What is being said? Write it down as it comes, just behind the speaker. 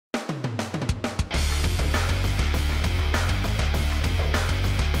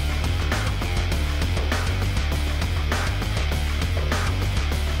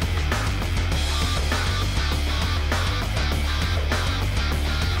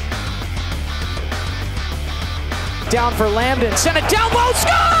down for Lambdin. Send it down low.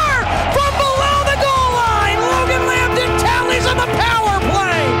 Score! From below the goal line. Logan Lambdin tallies on the power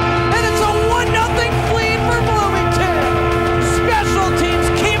play. And it's a 1-0 lead for Bloomington. Special teams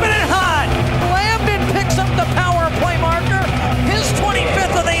keeping it hot. Lambdin picks up the power play marker. His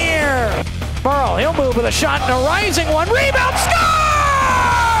 25th of the year. Burrow, he'll move with a shot and a rising one. Rebound.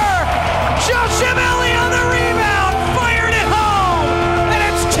 Score! Joshimelli on the rebound. Fired it home. And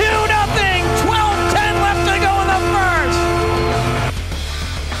it's 2-0. 12-10 left to go in the first.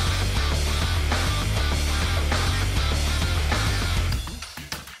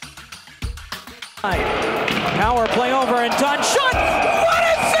 Power play over and done. Shot. What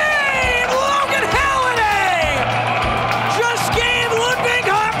a save! Logan Lambdin just gave Dubuque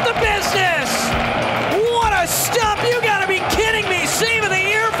half the business. What a stop! You got to be kidding me! Save of the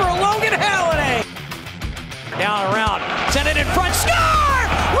year for Logan Lambdin. Down around, send it in front. Score!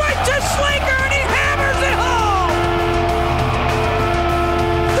 Right to Slaker, and he hammers it home.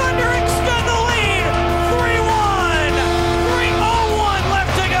 Thunder extend the lead. 3-1. 3:01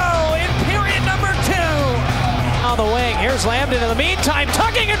 left to go in period number 2. On the wing, here's Lambdin in the meantime,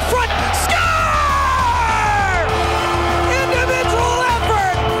 tucking in front. Score! Individual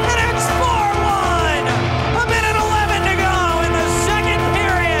effort, and it's 4-1. A minute 11 to go in the second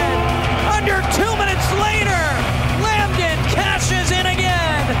period. Under 2 minutes later, Lambdin cashes in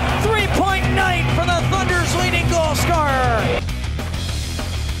again. 3-point night for the Thunder's leading goal scorer.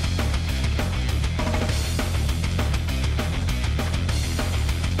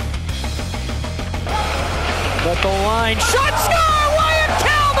 But the line, shot, score! Wyatt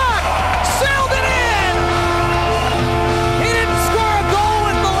Kalmack sailed it in! He didn't score a goal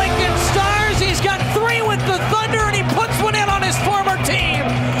with the Lincoln Stars. He's got 3 with the Thunder, and he puts one in on his former team.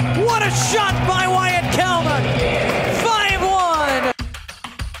 What a shot by Wyatt Kalmack! 5-1.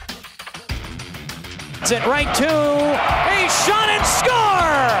 It's it right to a shot and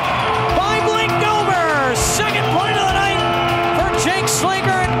score by Blake Gober. Second point of the night for Jake Slaker,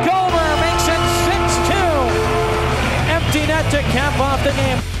 and Gober makes it 6-2. Empty net to cap off the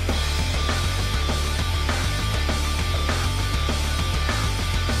game.